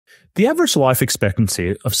The average life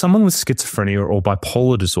expectancy of someone with schizophrenia or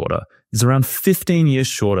bipolar disorder is around 15 years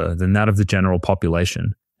shorter than that of the general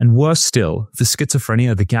population. And worse still, for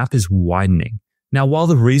schizophrenia, the gap is widening. Now, while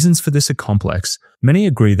the reasons for this are complex, many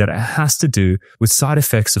agree that it has to do with side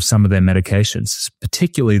effects of some of their medications,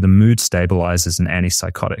 particularly the mood stabilizers and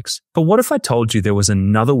antipsychotics. But what if I told you there was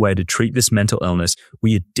another way to treat this mental illness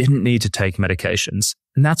where you didn't need to take medications?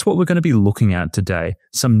 And that's what we're going to be looking at today,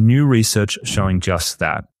 some new research showing just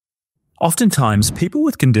that. Oftentimes, people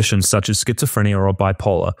with conditions such as schizophrenia or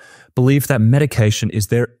bipolar believe that medication is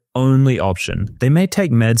their only option. They may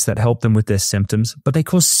take meds that help them with their symptoms, but they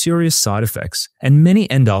cause serious side effects. And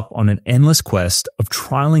many end up on an endless quest of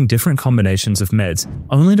trialing different combinations of meds,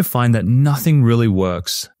 only to find that nothing really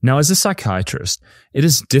works. Now, as a psychiatrist, it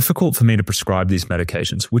is difficult for me to prescribe these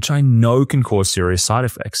medications, which I know can cause serious side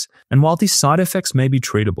effects. And while these side effects may be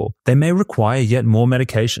treatable, they may require yet more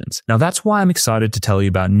medications. Now, that's why I'm excited to tell you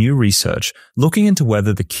about new research looking into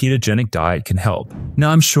whether the ketogenic diet can help.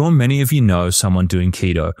 Now, I'm sure many of you know someone doing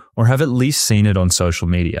keto or have at least seen it on social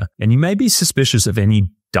media, and you may be suspicious of any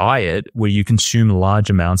diet where you consume large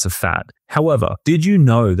amounts of fat. However, did you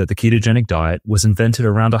know that the ketogenic diet was invented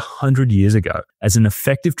around 100 years ago as an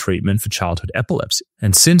effective treatment for childhood epilepsy?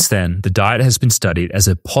 And since then, the diet has been studied as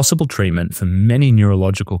a possible treatment for many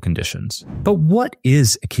neurological conditions. But what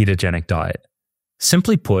is a ketogenic diet?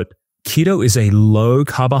 Simply put, keto is a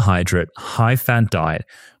low-carbohydrate, high-fat diet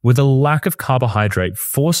where the lack of carbohydrate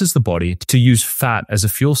forces the body to use fat as a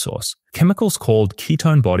fuel source. Chemicals called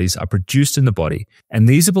ketone bodies are produced in the body, and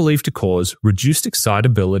these are believed to cause reduced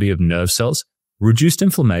excitability of nerve cells, reduced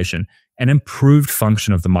inflammation, and improved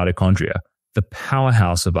function of the mitochondria, the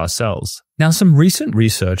powerhouse of our cells. Now, some recent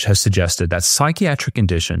research has suggested that psychiatric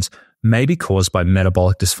conditions may be caused by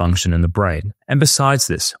metabolic dysfunction in the brain. And besides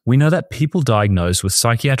this, we know that people diagnosed with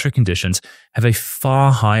psychiatric conditions have a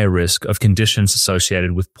far higher risk of conditions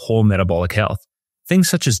associated with poor metabolic health, things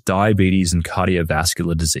such as diabetes and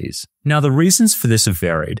cardiovascular disease. Now, the reasons for this have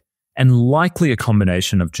varied, and likely a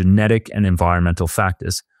combination of genetic and environmental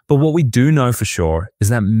factors. But what we do know for sure is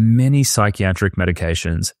that many psychiatric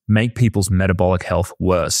medications make people's metabolic health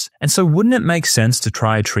worse. And so wouldn't it make sense to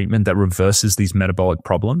try a treatment that reverses these metabolic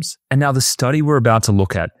problems? And now the study we're about to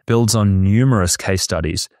look at builds on numerous case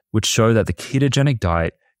studies which show that the ketogenic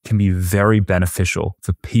diet can be very beneficial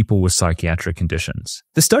for people with psychiatric conditions.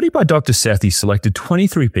 The study by Dr. Sethi selected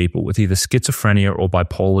 23 people with either schizophrenia or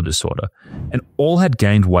bipolar disorder, and all had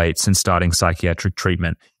gained weight since starting psychiatric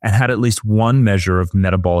treatment and had at least one measure of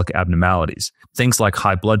metabolic abnormalities, things like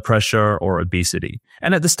high blood pressure or obesity.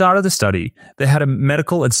 And at the start of the study, they had a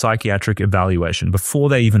medical and psychiatric evaluation before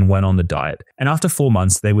they even went on the diet, and after 4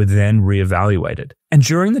 months, they were then reevaluated. And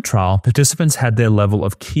during the trial, participants had their level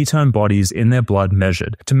of ketone bodies in their blood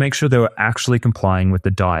measured to make sure they were actually complying with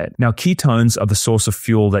the diet. Now, ketones are the source of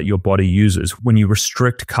fuel that your body uses when you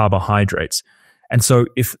restrict carbohydrates. And so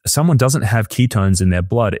if someone doesn't have ketones in their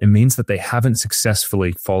blood, it means that they haven't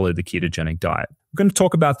successfully followed the ketogenic diet. We're going to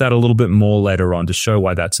talk about that a little bit more later on to show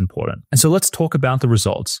why that's important. And so let's talk about the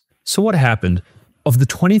results. So what happened? Of the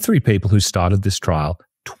 23 people who started this trial,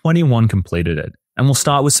 21 completed it. And we'll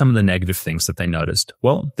start with some of the negative things that they noticed.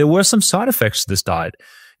 Well, there were some side effects to this diet.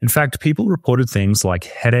 In fact, people reported things like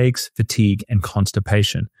headaches, fatigue, and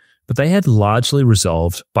constipation, but they had largely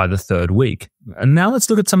resolved by the 3rd week. And now let's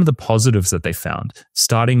look at some of the positives that they found,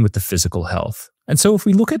 starting with the physical health. And so if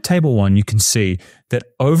we look at table 1, you can see that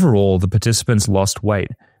overall the participants lost weight.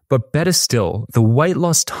 But better still, the weight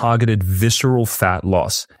loss targeted visceral fat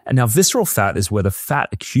loss. And now visceral fat is where the fat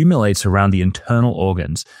accumulates around the internal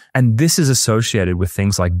organs. And this is associated with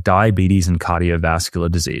things like diabetes and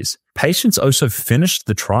cardiovascular disease. Patients also finished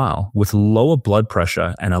the trial with lower blood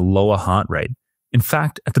pressure and a lower heart rate. In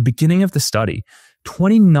fact, at the beginning of the study,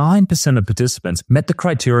 29% of participants met the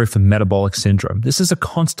criteria for metabolic syndrome. This is a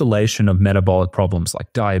constellation of metabolic problems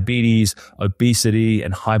like diabetes, obesity,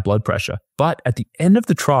 and high blood pressure. But at the end of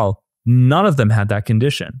the trial, none of them had that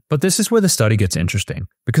condition. But this is where the study gets interesting,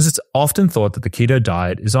 because it's often thought that the keto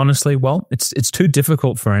diet is honestly, well, it's too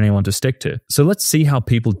difficult for anyone to stick to. So let's see how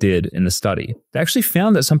people did in the study. They actually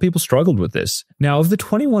found that some people struggled with this. Now, of the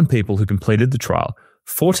 21 people who completed the trial,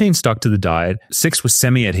 14 stuck to the diet, 6 were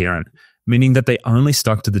semi-adherent, meaning that they only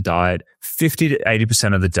stuck to the diet 50 to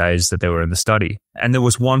 80% of the days that they were in the study. And there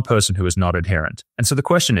was one person who was not adherent. And so the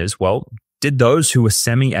question is, well, did those who were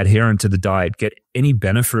semi-adherent to the diet get any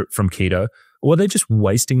benefit from keto Or are they just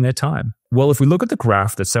wasting their time? Well, if we look at the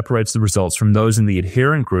graph that separates the results from those in the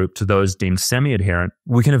adherent group to those deemed semi-adherent,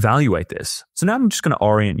 we can evaluate this. So now I'm just going to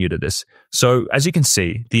orient you to this. So as you can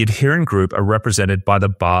see, the adherent group are represented by the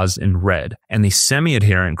bars in red, and the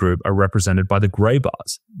semi-adherent group are represented by the gray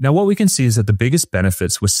bars. Now what we can see is that the biggest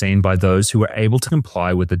benefits were seen by those who were able to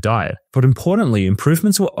comply with the diet. But importantly,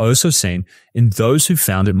 improvements were also seen in those who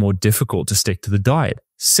found it more difficult to stick to the diet.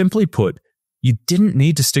 Simply put, you didn't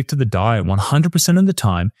need to stick to the diet 100% of the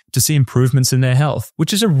time to see improvements in their health,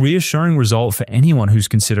 which is a reassuring result for anyone who's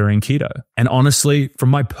considering keto. And honestly, from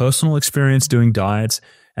my personal experience doing diets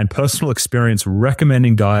and personal experience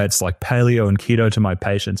recommending diets like paleo and keto to my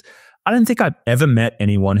patients, I don't think I've ever met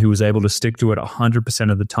anyone who was able to stick to it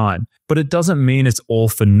 100% of the time. But it doesn't mean it's all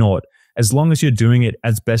for naught. As long as you're doing it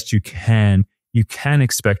as best you can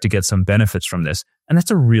expect to get some benefits from this. And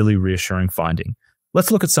that's a really reassuring finding. Let's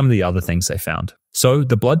look at some of the other things they found. So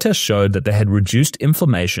the blood test showed that they had reduced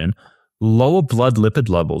inflammation, lower blood lipid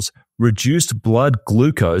levels, reduced blood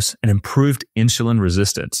glucose, and improved insulin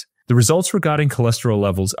resistance. The results regarding cholesterol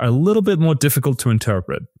levels are a little bit more difficult to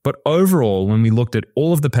interpret, but overall, when we looked at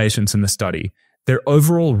all of the patients in the study, their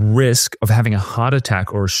overall risk of having a heart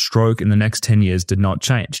attack or a stroke in the next 10 years did not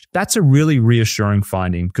change. That's a really reassuring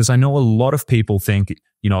finding because I know a lot of people think,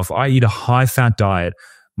 if I eat a high-fat diet,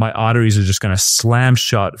 my arteries are just going to slam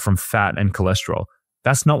shut from fat and cholesterol.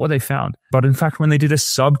 That's not what they found. But in fact, when they did a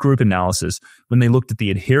subgroup analysis, when they looked at the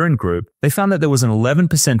adherent group, they found that there was an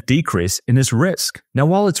 11% decrease in this risk. Now,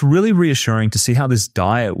 while it's really reassuring to see how this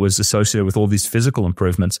diet was associated with all these physical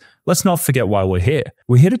improvements, let's not forget why we're here.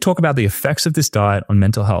 We're here to talk about the effects of this diet on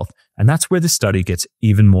mental health. And that's where this study gets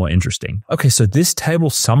even more interesting. Okay, so this table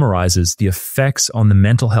summarizes the effects on the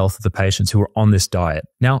mental health of the patients who are on this diet.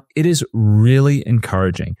 Now, it is really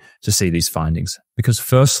encouraging to see these findings because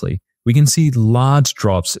firstly, we can see large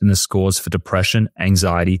drops in the scores for depression,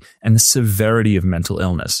 anxiety, and the severity of mental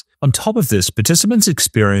illness. On top of this, participants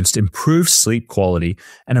experienced improved sleep quality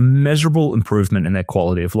and a measurable improvement in their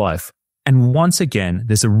quality of life. And once again,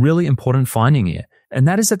 there's a really important finding here, and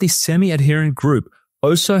that is that the semi-adherent group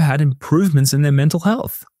also had improvements in their mental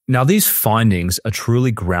health. Now, these findings are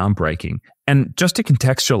truly groundbreaking. And just to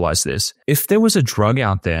contextualize this, if there was a drug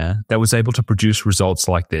out there that was able to produce results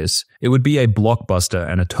like this, it would be a blockbuster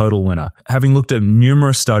and a total winner. Having looked at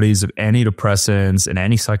numerous studies of antidepressants and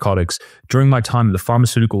antipsychotics during my time in the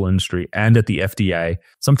pharmaceutical industry and at the FDA,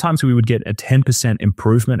 sometimes we would get a 10%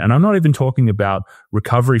 improvement. And I'm not even talking about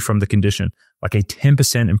recovery from the condition, like a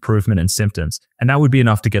 10% improvement in symptoms. And that would be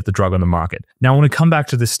enough to get the drug on the market. Now, I want to come back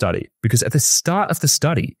to this study because at the start of the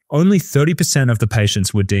study, only 30% of the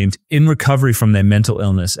patients were deemed in recovery from their mental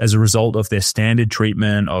illness as a result of their standard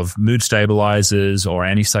treatment of mood stabilizers or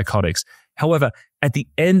antipsychotics. However, at the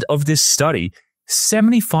end of this study,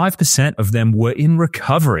 75% of them were in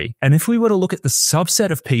recovery. And if we were to look at the subset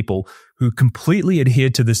of people who completely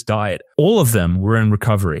adhered to this diet, all of them were in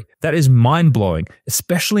recovery. That is mind-blowing,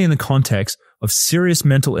 especially in the context of serious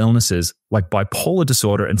mental illnesses like bipolar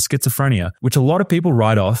disorder and schizophrenia, which a lot of people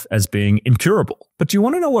write off as being incurable. But do you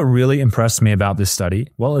want to know what really impressed me about this study?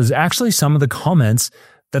 Well, it's actually some of the comments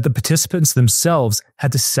that the participants themselves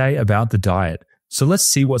had to say about the diet. So let's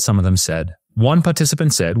see what some of them said. One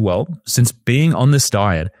participant said, well, since being on this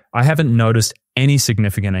diet, I haven't noticed any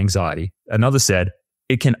significant anxiety. Another said,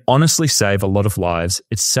 it can honestly save a lot of lives.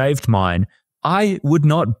 It saved mine. I would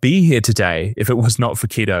not be here today if it was not for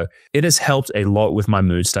keto. It has helped a lot with my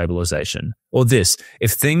mood stabilization. Or this,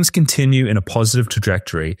 if things continue in a positive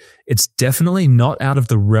trajectory, it's definitely not out of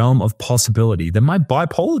the realm of possibility that my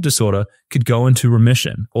bipolar disorder could go into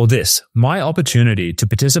remission. Or this, my opportunity to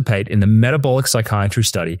participate in the metabolic psychiatry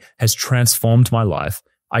study has transformed my life.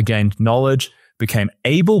 I gained knowledge, became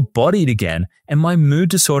able-bodied again, and my mood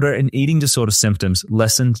disorder and eating disorder symptoms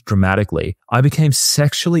lessened dramatically. I became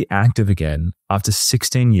sexually active again after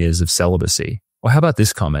 16 years of celibacy. Or how about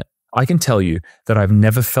this comment? I can tell you that I've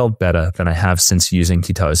never felt better than I have since using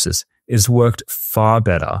ketosis. It has worked far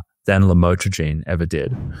better than lamotrigine ever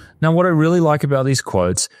did. Now, what I really like about these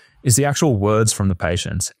quotes is the actual words from the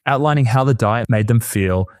patients, outlining how the diet made them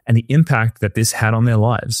feel and the impact that this had on their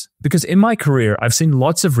lives. Because in my career, I've seen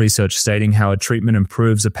lots of research stating how a treatment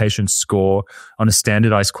improves a patient's score on a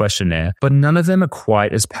standardized questionnaire, but none of them are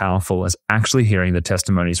quite as powerful as actually hearing the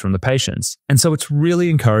testimonies from the patients. And so it's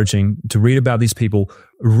really encouraging to read about these people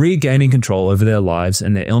regaining control over their lives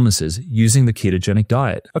and their illnesses using the ketogenic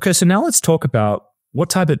diet. Okay, so now let's talk about what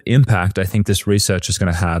type of impact I think this research is going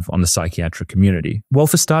to have on the psychiatric community. Well,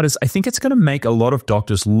 for starters, I think it's going to make a lot of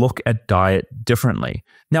doctors look at diet differently.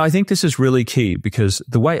 Now, I think this is really key because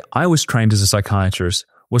the way I was trained as a psychiatrist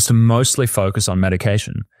was to mostly focus on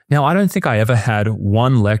medication. Now, I don't think I ever had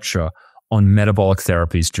one lecture on metabolic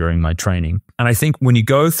therapies during my training. And I think when you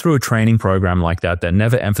go through a training program like that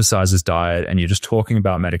never emphasizes diet and you're just talking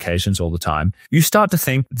about medications all the time, you start to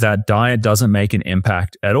think that diet doesn't make an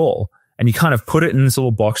impact at all. And you kind of put it in this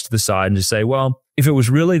little box to the side and just say, well, if it was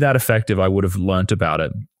really that effective, I would have learnt about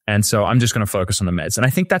it. And so I'm just going to focus on the meds. And I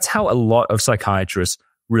think that's how a lot of psychiatrists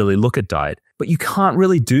really look at diet. But you can't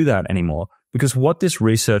really do that anymore, because what this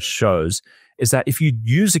research shows is that if you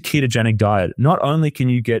use a ketogenic diet, not only can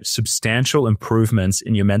you get substantial improvements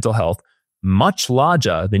in your mental health, much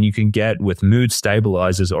larger than you can get with mood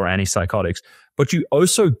stabilizers or antipsychotics, but you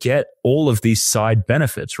also get all of these side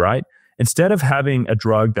benefits, right? Instead of having a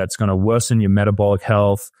drug that's going to worsen your metabolic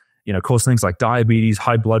health, cause things like diabetes,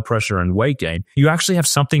 high blood pressure, and weight gain, you actually have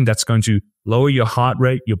something that's going to lower your heart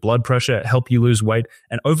rate, your blood pressure, help you lose weight,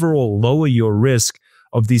 and overall lower your risk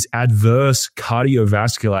of these adverse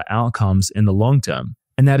cardiovascular outcomes in the long term.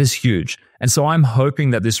 And that is huge. And so I'm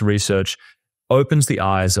hoping that this research opens the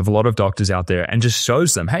eyes of a lot of doctors out there and just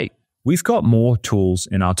shows them, hey, we've got more tools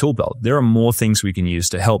in our tool belt. There are more things we can use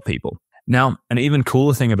to help people. Now, an even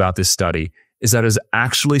cooler thing about this study is that it has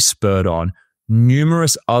actually spurred on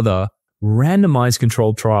numerous other randomized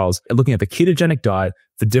controlled trials looking at the ketogenic diet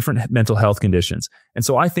for different mental health conditions. And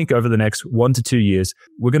so I think over the next 1 to 2 years,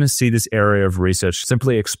 we're going to see this area of research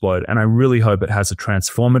simply explode. And I really hope it has a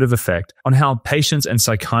transformative effect on how patients and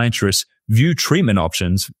psychiatrists view treatment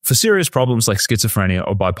options for serious problems like schizophrenia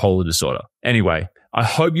or bipolar disorder. Anyway, I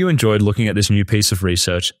hope you enjoyed looking at this new piece of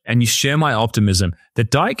research and you share my optimism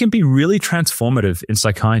that diet can be really transformative in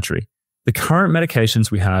psychiatry. The current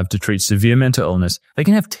medications we have to treat severe mental illness, they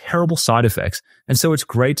can have terrible side effects. And so it's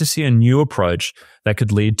great to see a new approach that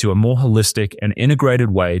could lead to a more holistic and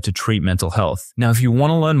integrated way to treat mental health. Now, if you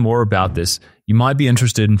want to learn more about this, you might be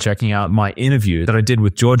interested in checking out my interview that I did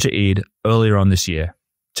with Georgia Eid earlier on this year.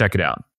 Check it out.